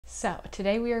So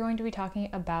today we are going to be talking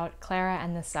about Klara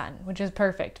and the sun, which is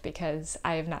perfect because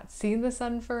I have not seen the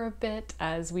sun for a bit,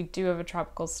 as we do have a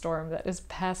tropical storm that is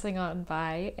passing on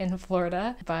by in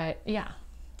Florida. But yeah,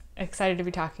 excited to be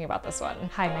talking about this one.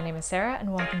 Hi, my name is Sarah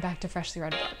and welcome back to Freshly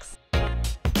Read Books.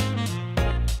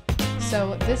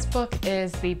 So this book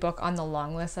is the book on the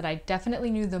Longlist that I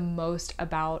definitely knew the most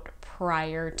about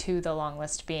prior to the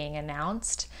Longlist being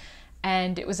announced.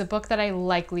 And it was a book that I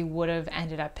likely would have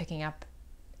ended up picking up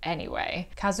anyway.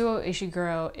 Kazuo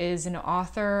Ishiguro is an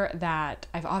author that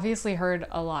I've obviously heard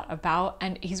a lot about,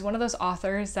 and he's one of those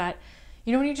authors that,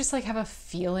 you know, when you just like have a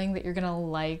feeling that you're gonna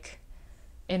like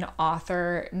an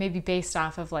author, maybe based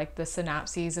off of like the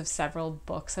synopses of several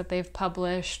books that they've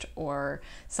published or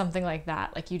something like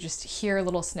that. Like you just hear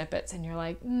little snippets and you're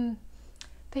like,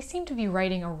 they seem to be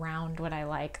writing around what I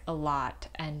like a lot.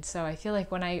 And so I feel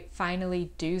like when I finally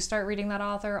do start reading that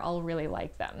author, I'll really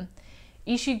like them.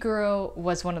 Ishiguro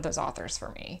was one of those authors for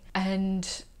me.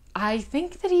 And I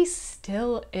think that he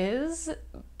still is,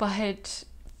 but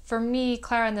for me,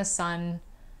 Klara and the Sun,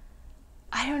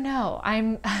 I don't know.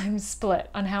 I'm split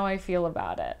on how I feel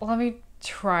about it. Let me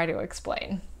try to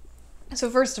explain. So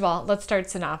first of all, let's start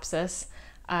synopsis.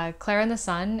 Klara and the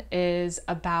Sun is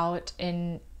about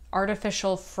an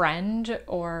artificial friend,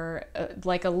 or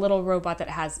like a little robot that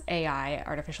has AI,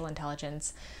 artificial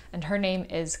intelligence, and her name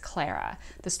is Klara.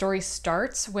 The story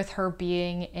starts with her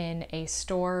being in a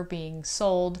store being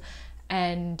sold,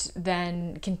 and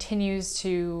then continues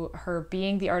to her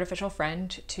being the artificial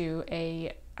friend to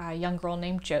a young girl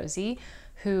named Josie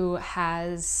who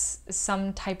has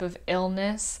some type of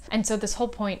illness. And so this whole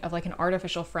point of like an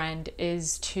artificial friend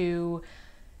is to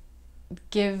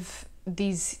give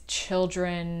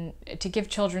children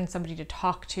somebody to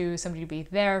talk to, somebody to be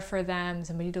there for them,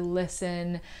 somebody to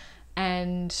listen,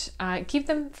 and keep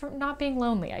them from not being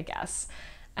lonely, I guess.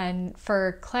 And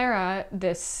for Klara,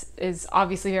 this is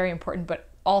obviously very important, but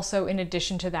also in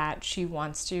addition to that, she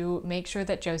wants to make sure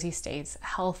that Josie stays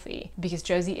healthy because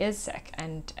Josie is sick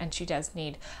and she does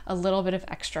need a little bit of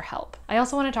extra help. I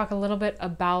also want to talk a little bit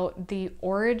about the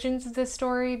origins of this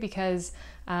story because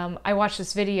I watched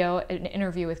this video, an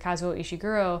interview with Kazuo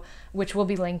Ishiguro, which will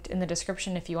be linked in the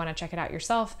description if you want to check it out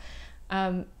yourself.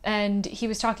 And he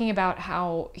was talking about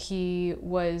how he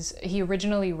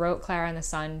originally wrote Klara and the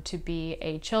Sun to be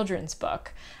a children's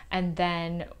book. And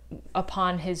then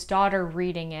upon his daughter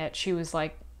reading it, she was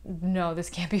like, no, this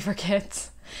can't be for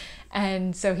kids.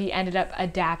 And so he ended up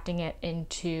adapting it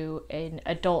into an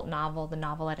adult novel, the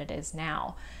novel that it is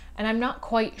now. And I'm not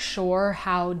quite sure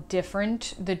how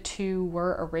different the two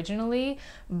were originally,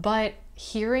 but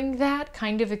hearing that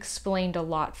kind of explained a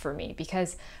lot for me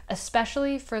because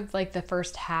especially for like the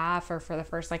first half or for the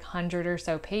first like 100 or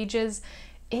so pages,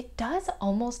 it does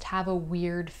almost have a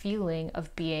weird feeling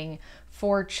of being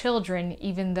for children,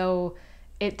 even though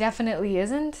it definitely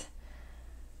isn't.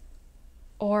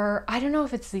 Or I don't know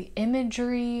if it's the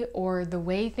imagery or the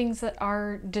way things that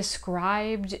are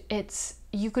described.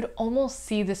 You could almost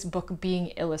see this book being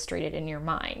illustrated in your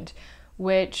mind,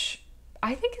 which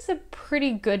I think is a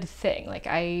pretty good thing. Like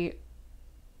I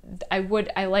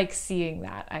like seeing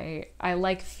that. I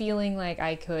like feeling like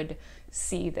I could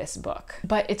see this book.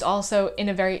 But it's also in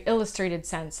a very illustrated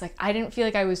sense. Like I didn't feel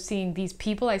like I was seeing these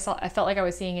people. I felt like I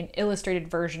was seeing an illustrated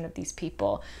version of these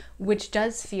people, which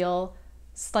does feel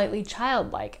slightly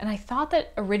childlike. And I thought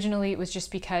that originally it was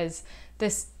just because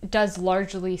this does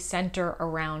largely center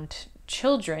around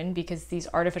children because these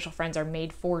artificial friends are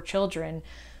made for children.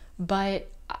 But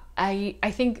I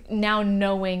think now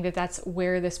knowing that that's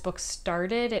where this book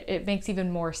started, it makes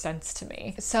even more sense to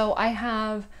me. So I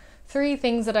have 3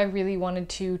 things that I really wanted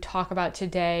to talk about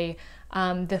today.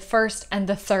 The first and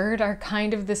the third are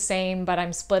kind of the same, but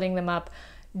I'm splitting them up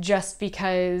just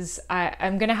because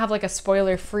I'm gonna have like a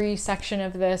spoiler-free section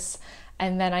of this,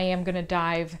 and then I am gonna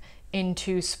dive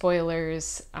into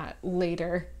spoilers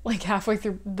later, like halfway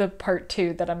through the part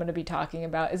 2 that I'm going to be talking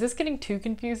about. Is this getting too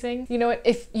confusing? You know what?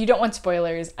 If you don't want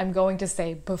spoilers, I'm going to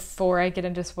say before I get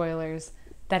into spoilers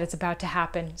that it's about to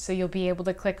happen, so you'll be able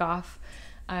to click off,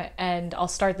 and I'll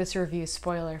start this review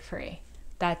spoiler-free.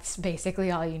 That's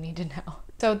basically all you need to know.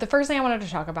 So the first thing I wanted to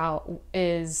talk about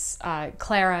is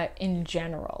Klara in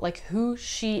general, like who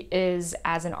she is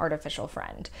as an artificial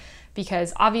friend.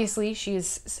 Because obviously she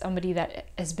is somebody that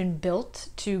has been built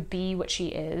to be what she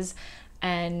is,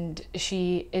 and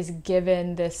she is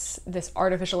given this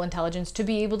artificial intelligence to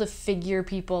be able to figure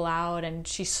people out, and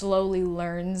she slowly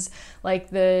learns.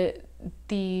 Like the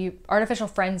artificial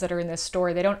friends that are in this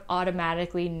story, they don't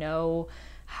automatically know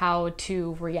how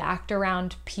to react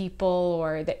around people,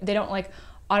 or they don't like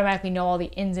automatically know all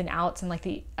the ins and outs and like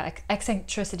the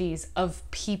eccentricities of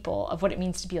people, of what it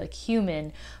means to be like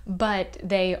human, but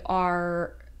they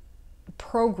are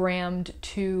programmed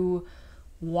to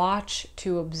watch,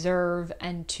 to observe,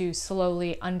 and to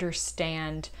slowly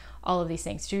understand all of these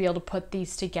things, to be able to put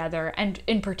these together, and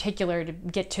in particular to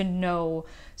get to know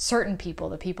certain people,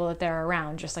 the people that they're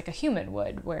around, just like a human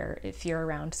would, where if you're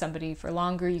around somebody for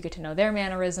longer, you get to know their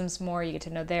mannerisms more, you get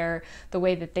to know the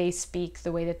way that they speak,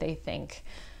 the way that they think,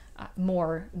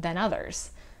 more than others.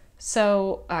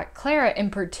 So Klara in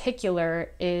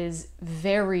particular is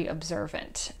very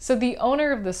observant. So the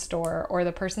owner of the store, or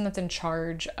the person that's in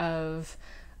charge of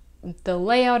the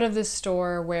layout of the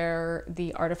store, where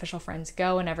the artificial friends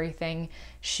go and everything,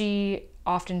 she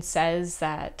often says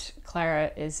that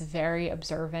Klara is very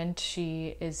observant.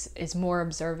 She is more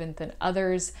observant than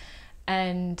others.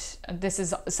 And this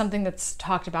is something that's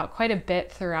talked about quite a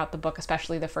bit throughout the book,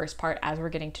 especially the first part, as we're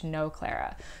getting to know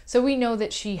Klara. So we know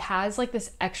that she has like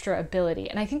this extra ability.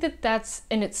 And I think that that's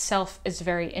in itself is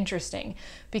very interesting,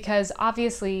 because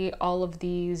obviously all of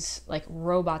these like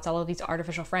robots, all of these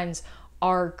artificial friends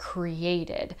are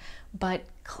created, but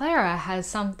Klara has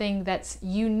something that's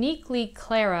uniquely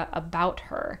Klara about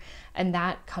her, and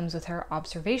that comes with her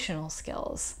observational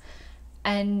skills.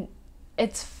 And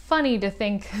it's funny to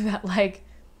think that like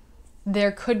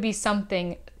there could be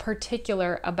something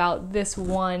particular about this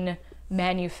one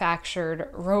manufactured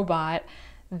robot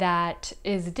that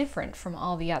is different from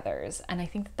all the others, and I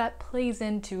think that that plays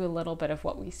into a little bit of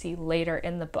what we see later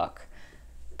in the book.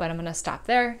 But I'm gonna stop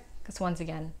there, because once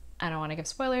again, I don't want to give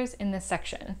spoilers in this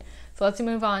section. So let's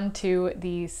move on to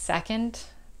the second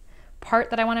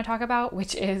part that I want to talk about,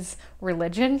 which is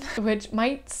religion, which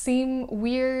might seem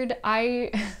weird. I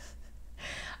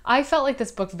felt like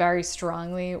this book very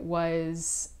strongly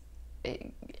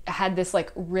had this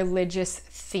like religious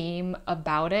theme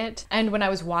about it. And when I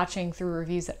was watching through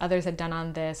reviews that others had done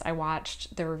on this, I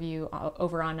watched the review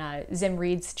over on Zim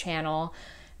Reed's channel,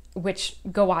 which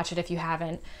go watch it if you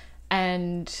haven't.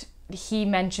 And he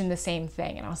mentioned the same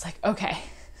thing, and I was like, okay,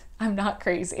 I'm not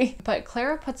crazy. But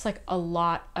Klara puts like a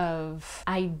lot of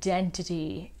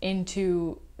identity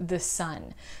into the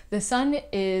sun. The sun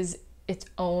is its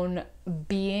own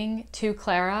being to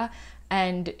Klara,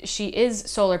 and she is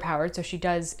solar powered, so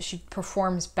she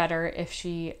performs better if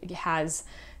she has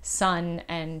sun,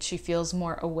 and she feels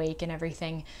more awake and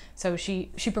everything. So she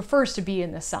prefers to be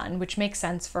in the sun, which makes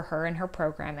sense for her and her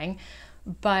programming.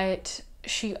 But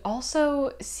she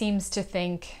also seems to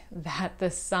think that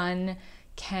the sun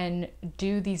can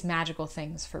do these magical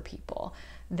things for people,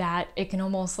 that it can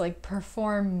almost like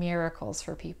perform miracles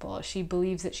for people. She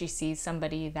believes that she sees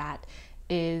somebody that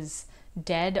is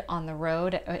dead on the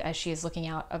road as she is looking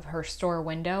out of her store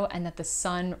window, and that the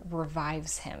sun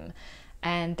revives him.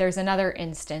 And there's another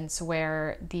instance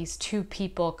where these two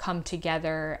people come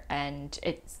together, and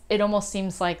it almost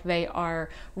seems like they are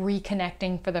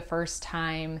reconnecting for the first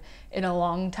time in a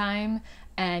long time,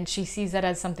 and she sees that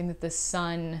as something that the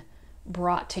sun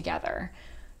brought together.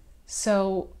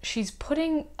 So she's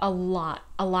putting a lot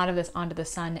of this onto the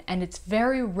sun, and it's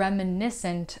very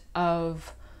reminiscent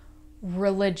of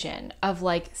religion, of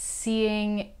like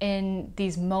seeing in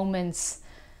these moments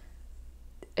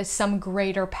some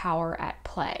greater power at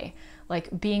play,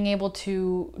 like being able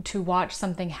to watch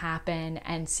something happen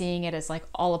and seeing it as like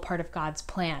all a part of God's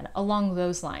plan, along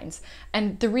those lines.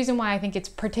 And the reason why I think it's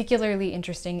particularly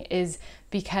interesting is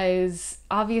because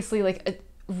obviously like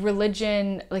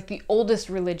religion, like the oldest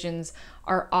religions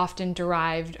are often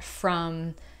derived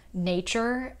from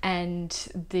nature and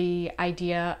the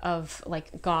idea of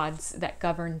like gods that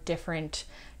govern different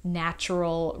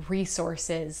natural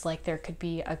resources. Like there could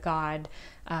be a god,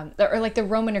 or like the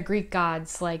Roman or Greek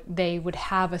gods, like they would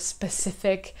have a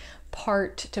specific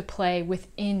part to play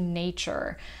within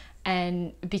nature.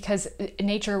 And because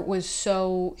nature was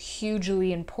so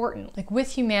hugely important, like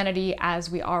with humanity as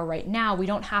we are right now, we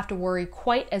don't have to worry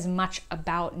quite as much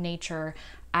about nature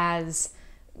as,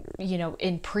 you know,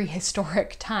 in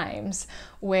prehistoric times,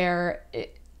 where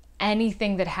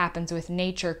anything that happens with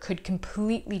nature could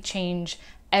completely change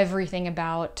everything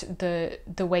about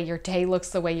the way your day looks,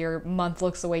 the way your month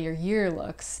looks, the way your year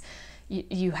looks.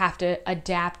 You have to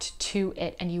adapt to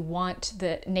it, and you want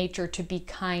the nature to be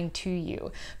kind to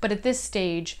you. But at this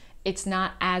stage, it's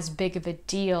not as big of a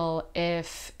deal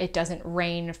if it doesn't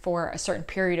rain for a certain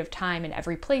period of time in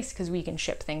every place, because we can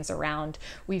ship things around.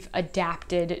 We've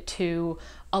adapted to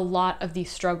a lot of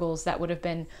these struggles that would have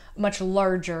been much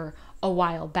larger a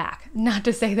while back. Not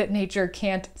to say that nature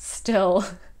can't still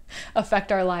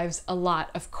affect our lives a lot.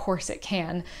 Of course it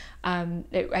can. I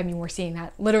mean, we're seeing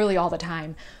that literally all the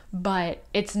time, but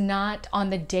it's not on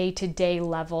the day-to-day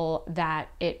level that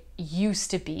it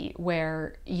used to be,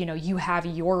 where, you know, you have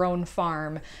your own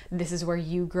farm, this is where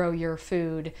you grow your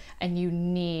food, and you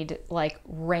need like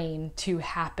rain to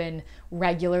happen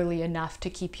regularly enough to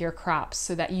keep your crops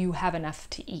so that you have enough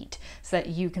to eat, so that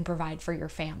you can provide for your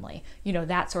family, you know,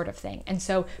 that sort of thing. And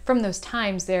so from those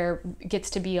times, there gets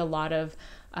to be a lot of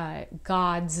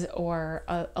gods or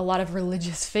a lot of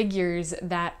religious figures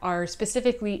that are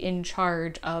specifically in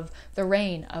charge of the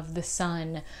rain, of the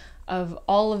sun, of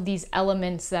all of these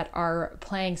elements that are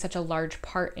playing such a large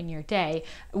part in your day.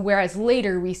 Whereas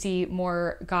later we see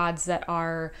more gods that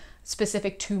are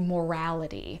specific to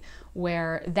morality,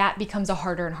 where that becomes a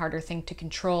harder and harder thing to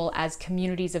control as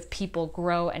communities of people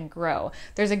grow and grow.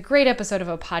 There's a great episode of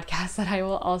a podcast that I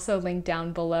will also link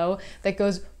down below that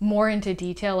goes more into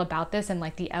detail about this and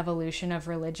like the evolution of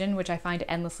religion, which I find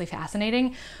endlessly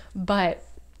fascinating. But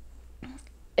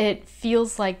it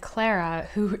feels like Klara,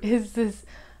 who is this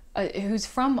who's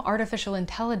from artificial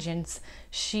intelligence,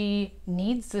 she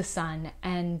needs the sun,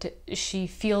 and she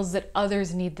feels that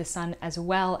others need the sun as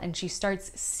well. And she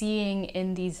starts seeing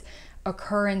in these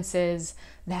occurrences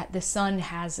that the sun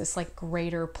has this like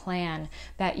greater plan,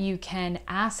 that you can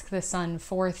ask the sun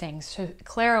for things. So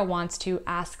Klara wants to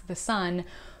ask the sun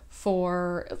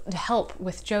for help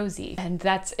with Josie, and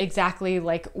that's exactly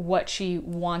like what she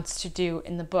wants to do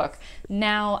in the book.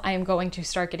 Now I am going to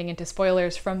start getting into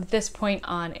spoilers. From this point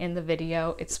on in the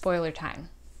video, it's spoiler time.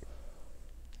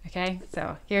 Okay,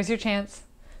 so here's your chance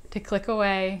to click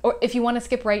away. Or if you want to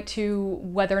skip right to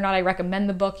whether or not I recommend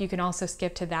the book, you can also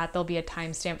skip to that. There'll be a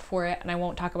timestamp for it, and I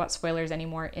won't talk about spoilers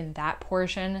anymore in that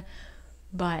portion,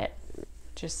 but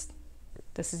just,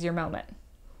 this is your moment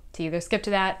to either skip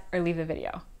to that or leave the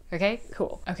video. Okay,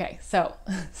 cool. Okay, so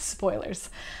spoilers.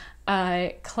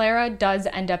 Klara does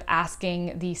end up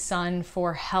asking the sun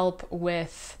for help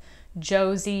with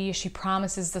Josie. She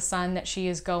promises the sun that she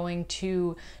is going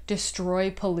to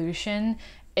destroy pollution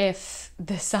if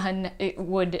the sun,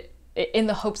 in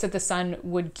the hopes that the sun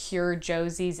would cure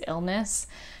Josie's illness.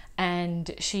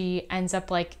 And she ends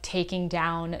up like taking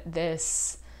down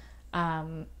this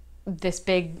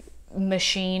big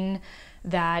machine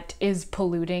that is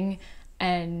polluting,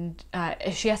 and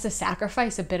she has to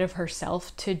sacrifice a bit of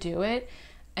herself to do it.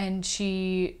 And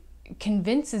she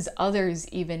convinces others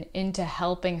even into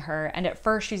helping her. And at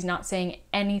first she's not saying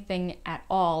anything at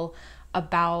all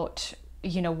about,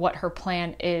 you know, what her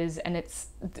plan is, and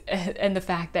the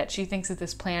fact that she thinks that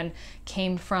this plan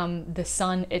came from the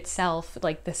sun itself,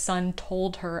 like the sun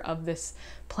told her of this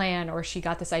plan, or she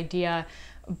got this idea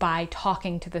by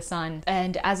talking to the sun.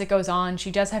 And as it goes on, she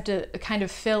does have to kind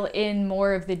of fill in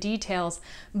more of the details,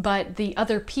 but the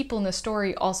other people in the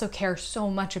story also care so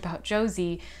much about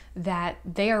Josie that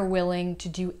they are willing to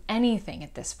do anything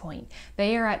at this point.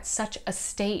 They are at such a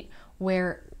state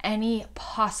where any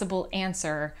possible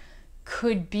answer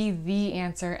could be the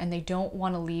answer, and they don't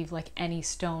want to leave like any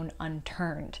stone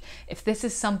unturned. If this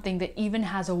is something that even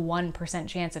has a 1%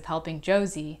 chance of helping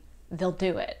Josie, they'll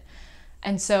do it.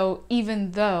 And so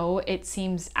even though it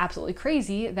seems absolutely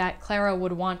crazy that Klara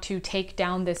would want to take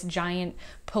down this giant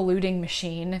polluting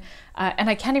machine, and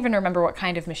I can't even remember what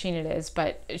kind of machine it is,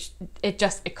 but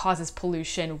it causes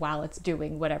pollution while it's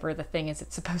doing whatever the thing is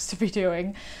it's supposed to be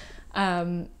doing.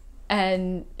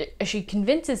 And she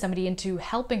convinces somebody into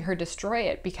helping her destroy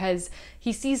it, because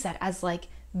he sees that as like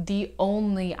the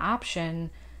only option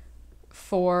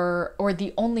for, or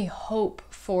the only hope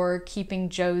for keeping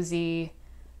Josie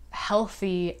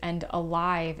healthy and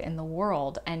alive in the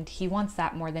world, and he wants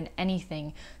that more than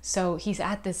anything. So he's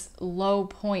at this low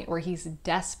point where he's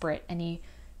desperate, and he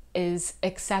is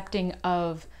accepting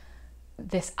of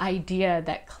this idea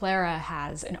that Klara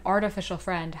has, an artificial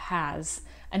friend has,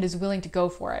 and is willing to go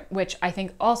for it, which I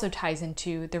think also ties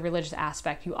into the religious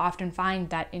aspect. You often find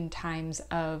that in times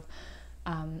of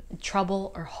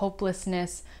trouble or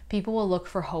hopelessness, people will look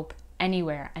for hope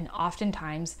anywhere, and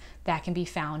oftentimes that can be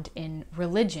found in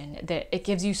religion. That it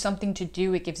gives you something to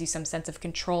do, it gives you some sense of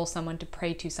control, someone to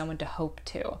pray to, someone to hope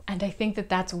to. And I think that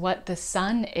that's what the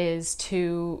sun is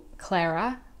to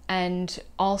Klara, and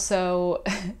also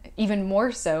even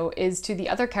more so is to the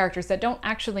other characters that don't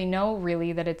actually know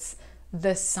really that it's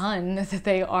the sun that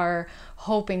they are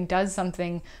hoping does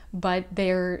something, but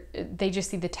they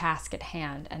just see the task at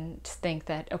hand and think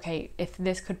that, okay, if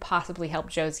this could possibly help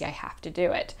Josie, I have to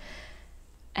do it.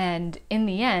 And in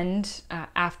the end,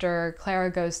 after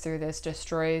Klara goes through this,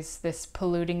 destroys this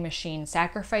polluting machine,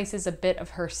 sacrifices a bit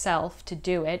of herself to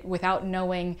do it without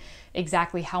knowing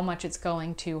exactly how much it's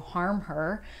going to harm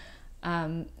her,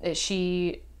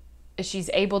 She's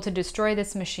able to destroy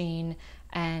this machine,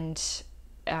 and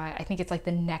I think it's like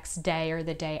the next day or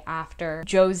the day after,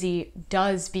 Josie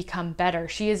does become better.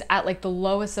 She is at like the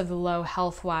lowest of the low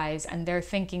health-wise, and they're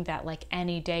thinking that like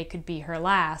any day could be her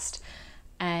last.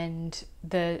 And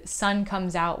the sun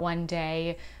comes out one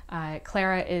day.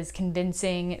 Klara is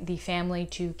convincing the family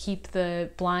to keep the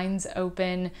blinds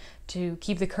open, to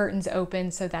keep the curtains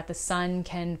open so that the sun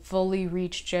can fully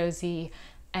reach Josie,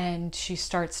 and she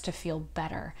starts to feel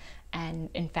better. And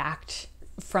in fact,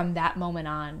 from that moment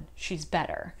on, she's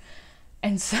better.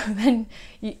 And so then,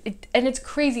 and it's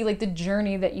crazy, like the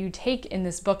journey that you take in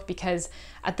this book, because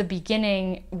at the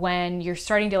beginning, when you're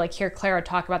starting to like hear Klara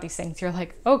talk about these things, you're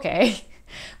like, okay.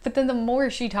 But then the more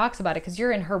she talks about it, because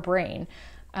you're in her brain,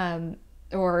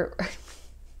 or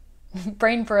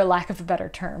brain for a lack of a better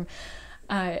term,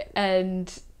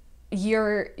 and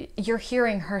you're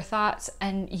hearing her thoughts,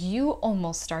 and you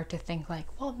almost start to think like,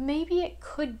 well, maybe it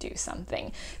could do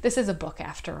something. This is a book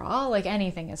after all, like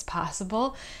anything is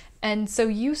possible. And so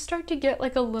you start to get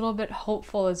like a little bit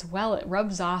hopeful as well. It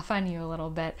rubs off on you a little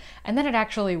bit, and then it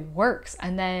actually works.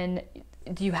 And then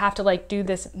you have to like do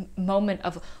this moment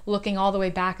of looking all the way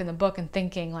back in the book and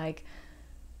thinking like,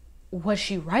 was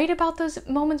she right about those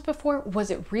moments before? Was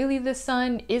it really the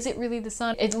sun? Is it really the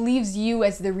sun? It leaves you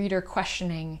as the reader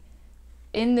questioning,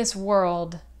 in this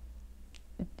world,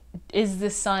 is the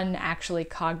sun actually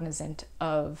cognizant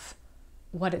of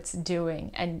what it's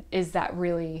doing? And is that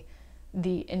really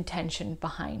the intention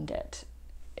behind it?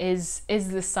 Is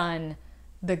the sun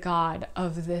the god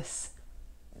of this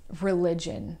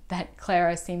religion that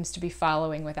Klara seems to be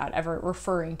following without ever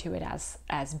referring to it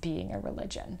as being a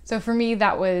religion? So for me,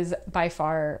 that was by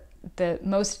far the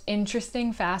most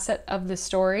interesting facet of the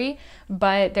story.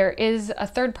 But there is a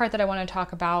third part that I want to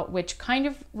talk about, which kind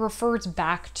of refers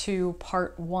back to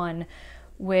part one,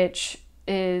 which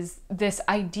is this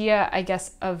idea, I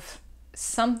guess, of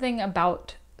something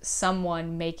about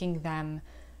someone making them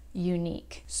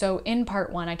unique. So in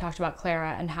part one, I talked about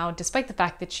Klara and how, despite the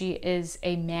fact that she is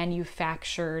a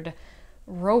manufactured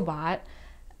robot,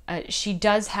 she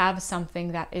does have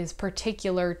something that is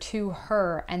particular to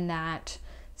her and that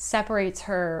separates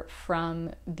her from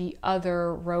the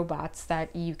other robots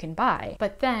that you can buy.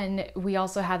 But then we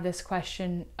also have this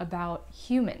question about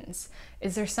humans.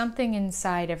 Is there something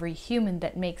inside every human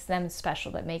that makes them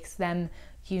special, that makes them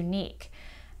unique?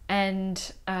 And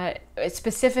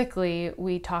specifically,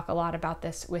 we talk a lot about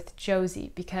this with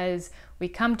Josie, because we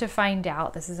come to find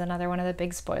out, this is another one of the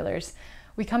big spoilers,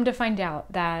 we come to find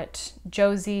out that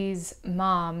Josie's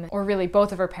mom, or really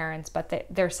both of her parents, but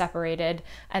they're separated,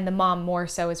 and the mom more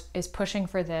so is pushing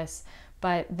for this,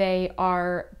 but they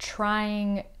are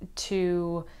trying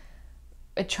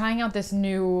out this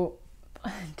new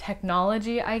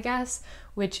technology, I guess,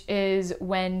 which is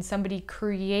when somebody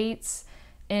creates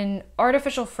an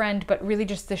artificial friend, but really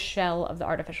just the shell of the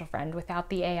artificial friend without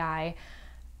the AI,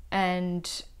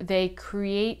 and they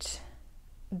create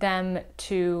the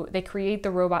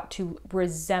robot to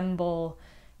resemble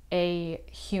a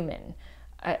human,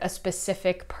 a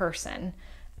specific person.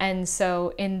 And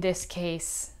so in this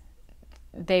case,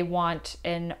 they want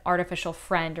an artificial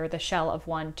friend or the shell of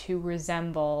one to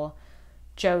resemble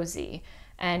Josie.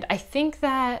 And I think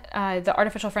that the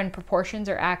artificial friend proportions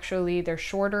are actually, they're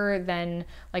shorter than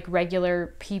like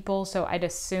regular people. So I'd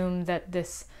assume that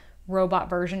this robot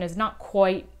version is not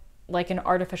quite like an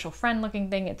artificial friend looking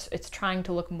thing. It's trying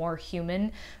to look more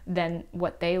human than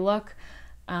what they look.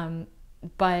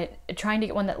 But trying to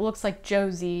get one that looks like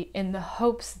Josie in the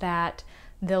hopes that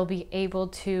they'll be able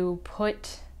to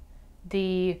put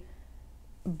the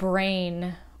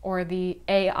brain or the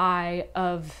AI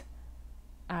of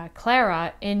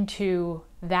Klara into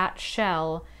that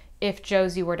shell if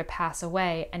Josie were to pass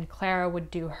away, and Klara would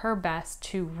do her best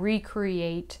to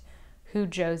recreate who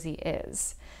Josie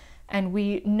is. And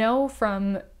we know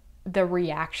from the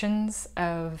reactions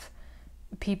of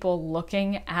people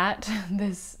looking at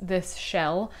this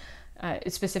shell,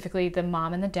 specifically the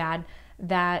mom and the dad,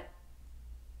 that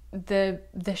the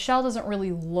shell doesn't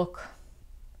really look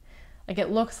like,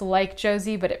 it looks like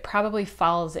Josie, but it probably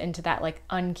falls into that like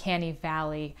uncanny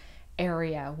valley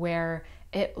area where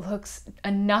it looks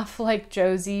enough like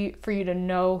Josie for you to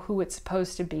know who it's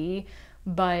supposed to be,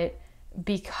 but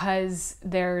because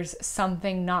there's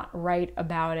something not right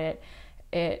about it,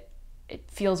 it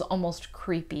feels almost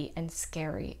creepy and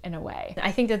scary in a way.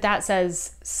 I think that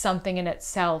says something in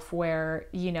itself where,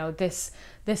 you know, this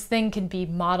thing can be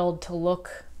modeled to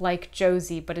look like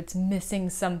Josie, but it's missing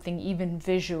something even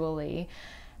visually.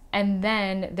 And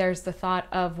then there's the thought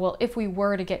of, well, if we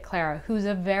were to get Klara, who's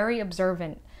a very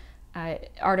observant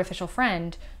artificial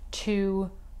friend,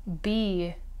 to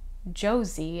be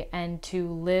Josie and to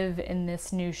live in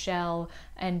this new shell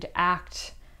and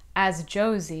act as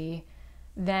Josie,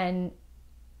 then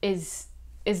is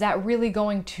that really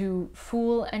going to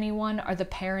fool anyone? Are the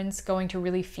parents going to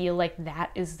really feel like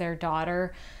that is their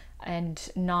daughter and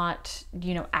not,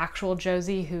 actual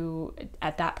Josie, who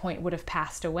at that point would have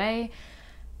passed away?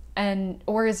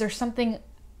 Or is there something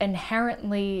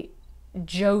inherently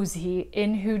Josie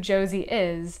in who Josie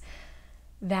is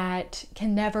that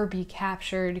can never be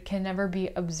captured, can never be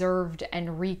observed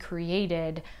and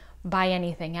recreated by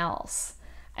anything else?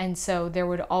 And so there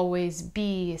would always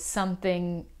be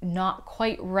something not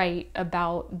quite right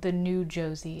about the new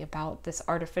Josie, about this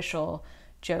artificial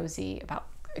Josie, about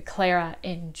Klara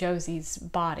in Josie's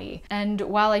body. And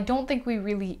while I don't think we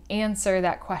really answer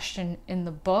that question in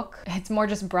the book, it's more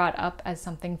just brought up as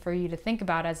something for you to think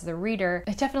about as the reader.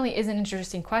 It definitely is an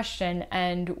interesting question,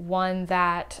 and one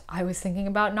that I was thinking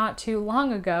about not too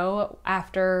long ago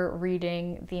after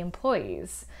reading The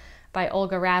Employees by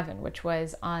Olga Ravn, which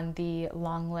was on the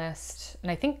long list, and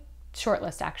I think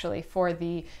shortlist actually, for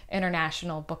the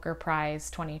International Booker Prize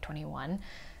 2021.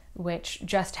 Which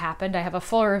just happened. I have a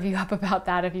full review up about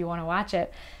that if you want to watch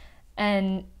it.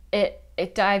 And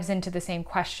it dives into the same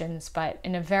questions, but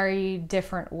in a very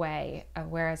different way,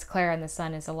 whereas Klara and the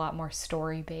Sun is a lot more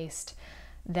story-based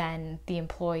than The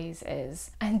Employees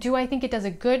is. And do I think it does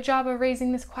a good job of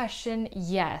raising this question?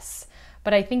 Yes.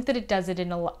 But I think that it does it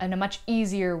in a much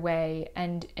easier way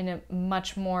and in a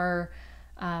much more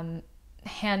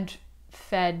handheld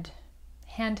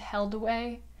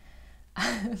way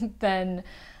than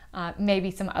maybe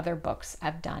some other books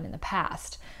I've done in the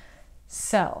past.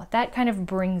 So that kind of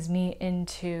brings me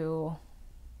into,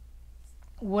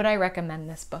 would I recommend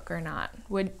this book or not?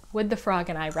 Would the Frog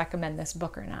and I recommend this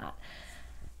book or not?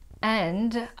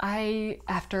 And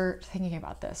after thinking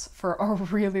about this for a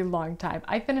really long time,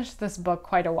 I finished this book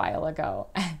quite a while ago,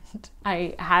 and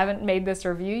I haven't made this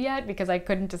review yet because I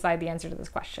couldn't decide the answer to this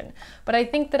question. But I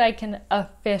think that I can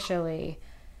officially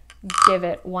give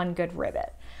it one good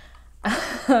ribbit.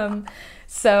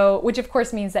 Which of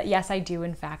course means that yes, I do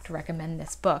in fact recommend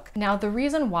this book. Now, the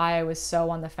reason why I was so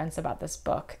on the fence about this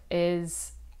book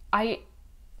is I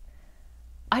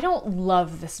don't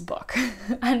love this book,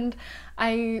 and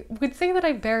I would say that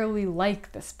I barely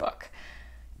like this book.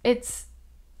 It's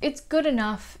good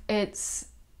enough. It's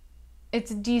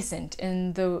decent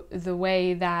in the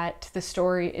way that the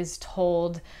story is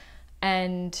told,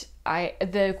 and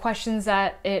the questions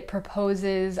that it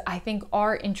proposes, I think,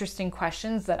 are interesting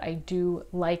questions that I do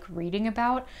like reading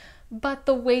about, but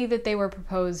the way that they were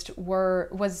proposed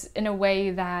was in a way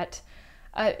that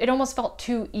it almost felt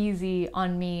too easy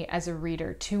on me as a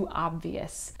reader, too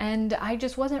obvious, and I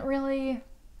just wasn't really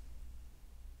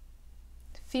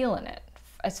feeling it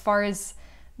as far as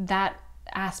that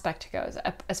aspect goes,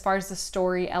 as far as the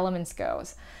story elements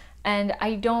goes. And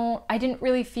I didn't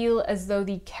really feel as though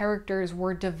the characters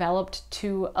were developed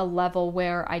to a level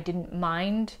where I didn't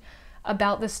mind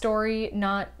about the story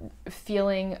not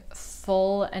feeling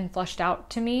full and fleshed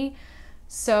out to me.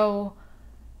 So,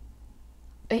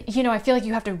 I feel like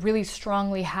you have to really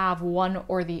strongly have one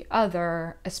or the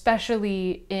other,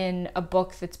 especially in a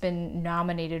book that's been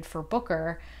nominated for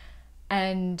Booker.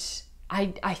 And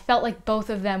I felt like both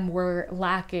of them were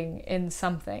lacking in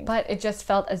something, but it just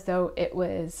felt as though it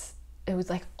was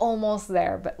like almost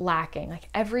there, but lacking. Like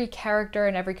every character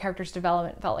and every character's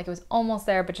development felt like it was almost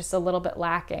there, but just a little bit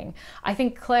lacking. I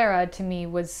think Klara, to me,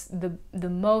 was the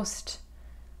most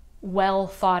well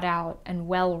thought out and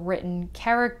well written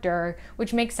character,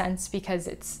 which makes sense because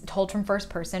it's told from first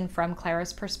person, from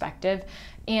Klara's perspective.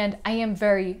 And I am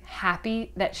very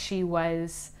happy that she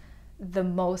was the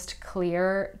most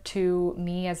clear to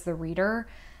me as the reader,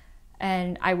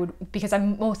 and because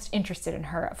I'm most interested in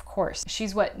her, of course.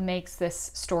 She's what makes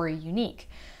this story unique,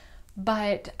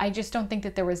 but I just don't think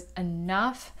that there was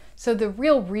enough. So the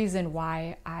real reason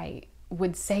why I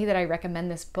would say that I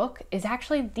recommend this book is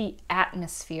actually the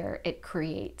atmosphere it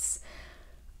creates.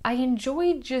 I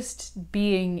enjoyed just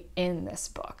being in this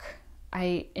book.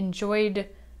 I enjoyed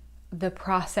the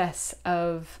process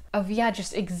of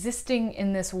just existing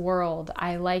in this world.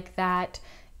 I like that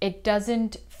it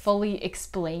doesn't fully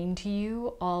explain to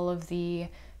you all of the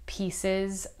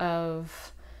pieces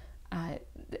of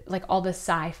like all the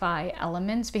sci-fi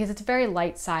elements, because it's a very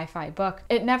light sci-fi book.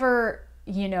 It never,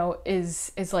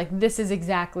 is like, this is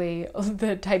exactly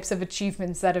the types of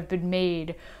achievements that have been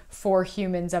made for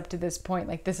humans up to this point.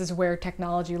 Like, this is where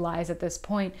technology lies at this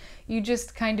point. You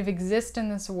just kind of exist in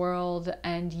this world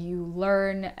and you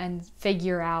learn and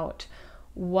figure out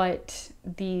what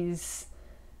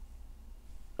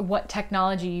what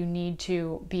technology you need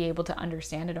to be able to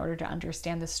understand in order to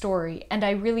understand the story. And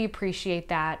I really appreciate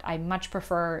that. I much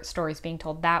prefer stories being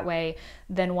told that way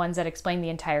than ones that explain the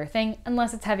entire thing,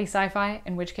 unless it's heavy sci-fi,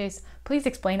 in which case, please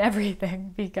explain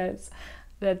everything, because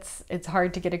it's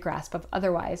hard to get a grasp of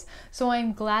otherwise. So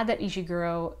I'm glad that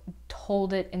Ishiguro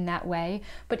told it in that way.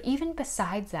 But even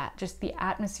besides that, just the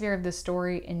atmosphere of the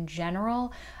story in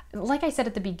general, like I said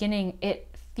at the beginning,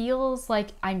 it feels like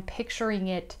I'm picturing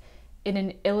it in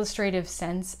an illustrative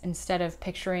sense instead of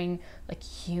picturing like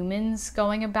humans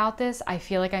going about this. I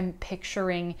feel like I'm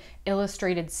picturing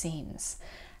illustrated scenes.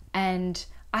 And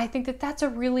I think that that's a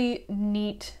really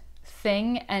neat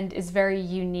thing and is very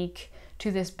unique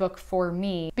to this book for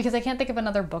me, because I can't think of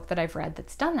another book that I've read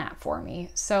that's done that for me.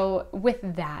 So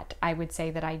with that, I would say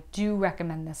that I do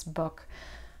recommend this book.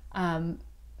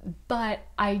 But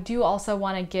I do also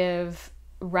want to give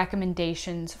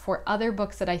recommendations for other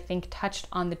books that I think touched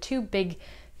on the two big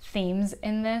themes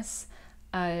in this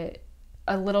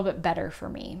a little bit better for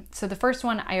me. So the first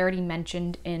one I already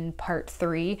mentioned in part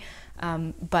 3,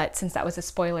 but since that was a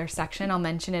spoiler section, I'll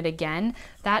mention it again.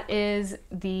 That is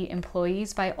The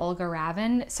Employees by Olga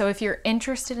Ravn. So if you're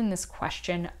interested in this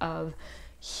question of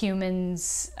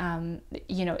humans,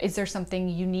 is there something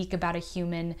unique about a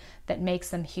human that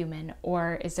makes them human?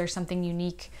 Or is there something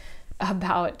unique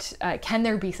about, can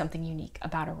there be something unique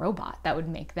about a robot that would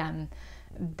make them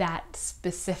that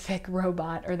specific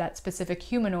robot or that specific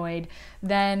humanoid?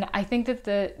 Then I think that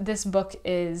this book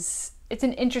it's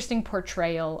an interesting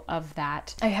portrayal of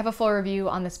that. I have a full review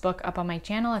on this book up on my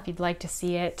channel if you'd like to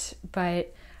see it,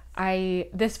 but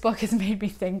this book has made me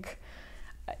think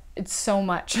it's so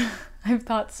much. I've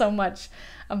thought so much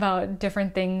about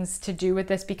different things to do with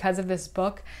this because of this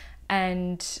book,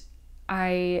 and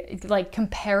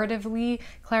comparatively,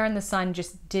 Klara and the Sun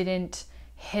just didn't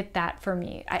hit that for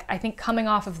me. I think coming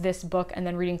off of this book and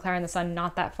then reading Klara and the Sun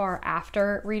not that far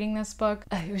after reading this book,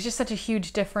 it was just such a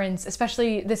huge difference.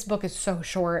 Especially this book is so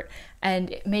short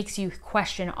and it makes you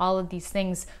question all of these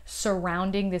things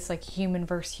surrounding this like human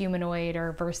versus humanoid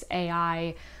or versus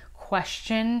AI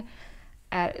question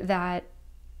that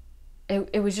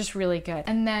it was just really good.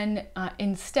 And then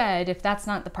instead, if that's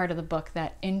not the part of the book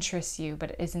that interests you,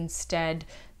 but is instead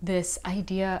this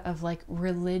idea of like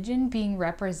religion being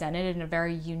represented in a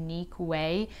very unique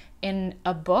way in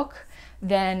a book,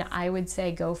 then I would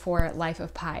say go for Life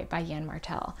of Pi by Yann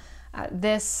Martel.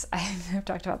 I've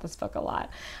talked about this book a lot.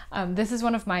 This is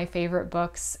one of my favorite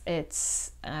books.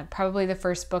 It's probably the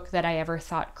first book that I ever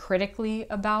thought critically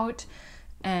about,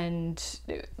 and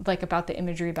like about the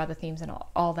imagery, about the themes and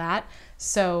all that.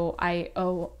 So I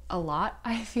owe a lot,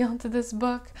 I feel, to this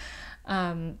book.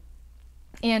 And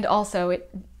also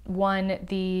it won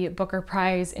the Booker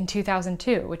Prize in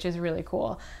 2002, which is really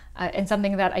cool. And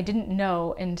something that I didn't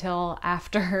know until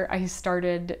after I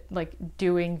started like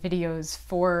doing videos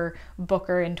for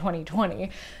Booker in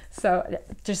 2020. So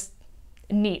just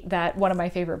neat that one of my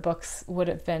favorite books would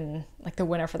have been like the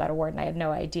winner for that award, and I had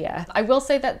no idea. I will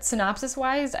say that synopsis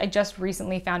wise, I just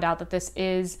recently found out that this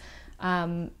is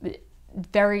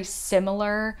very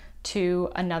similar to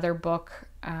another book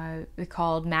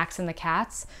called Max and the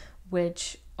Cats,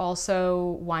 which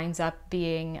also winds up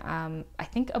being, I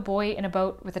think, a boy in a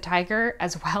boat with a tiger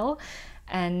as well.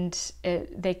 And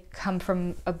they come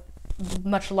from a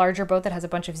much larger boat that has a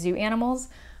bunch of zoo animals.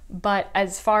 But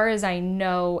as far as I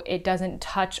know, it doesn't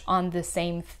touch on the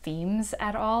same themes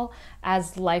at all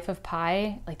as Life of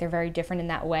Pi. Like, they're very different in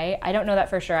that way. I don't know that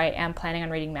for sure. I am planning on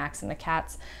reading Max and the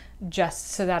Cats just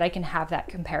so that I can have that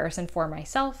comparison for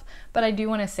myself. But I do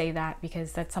want to say that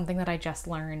because that's something that I just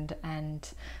learned, and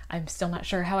I'm still not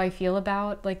sure how I feel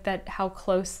about like that, how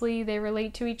closely they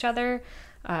relate to each other.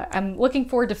 I'm looking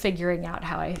forward to figuring out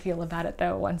how I feel about it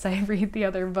though once I read the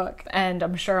other book, and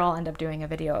I'm sure I'll end up doing a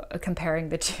video comparing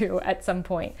the two at some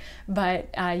point. But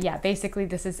yeah, basically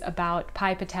this is about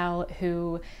Pi Patel,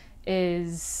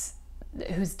 whose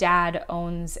dad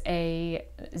owns a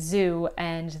zoo,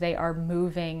 and they are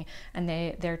moving, and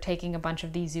they're taking a bunch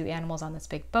of these zoo animals on this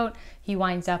big boat. He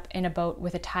winds up in a boat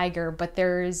with a tiger, but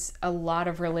there's a lot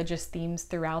of religious themes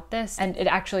throughout this, and it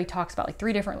actually talks about like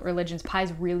 3 different religions.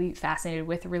 Pi's really fascinated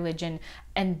with religion,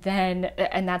 and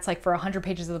that's like for 100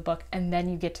 pages of the book, and then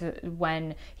you get to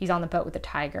when he's on the boat with the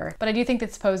tiger. But I do think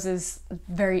this poses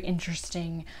very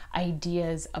interesting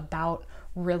ideas about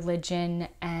religion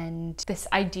and this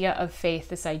idea of faith,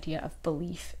 this idea of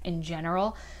belief in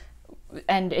general.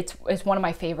 And it's one of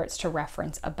my favorites to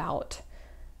reference about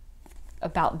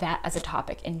that as a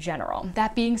topic in general.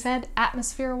 That being said,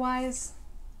 atmosphere wise,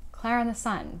 Klara and the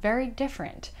Sun, very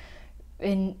different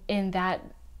in that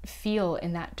feel,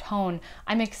 in that tone.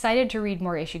 I'm excited to read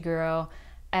more Ishiguro,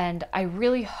 and I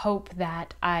really hope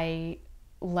that I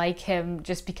like him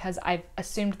just because I've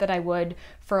assumed that I would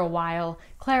for a while.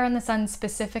 Klara and the Sun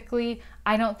specifically,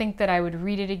 I don't think that I would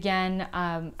read it again.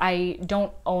 I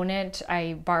don't own it.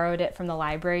 I borrowed it from the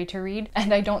library to read,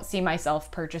 and I don't see myself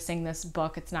purchasing this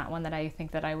book. It's not one that I think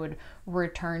that I would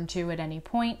return to at any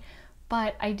point,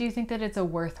 but I do think that it's a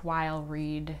worthwhile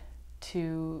read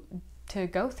to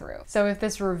go through. So if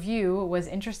this review was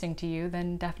interesting to you,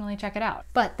 then definitely check it out.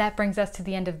 But that brings us to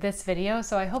the end of this video,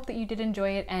 so I hope that you did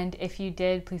enjoy it, and if you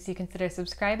did, please do consider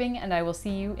subscribing, and I will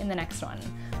see you in the next one.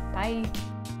 Bye!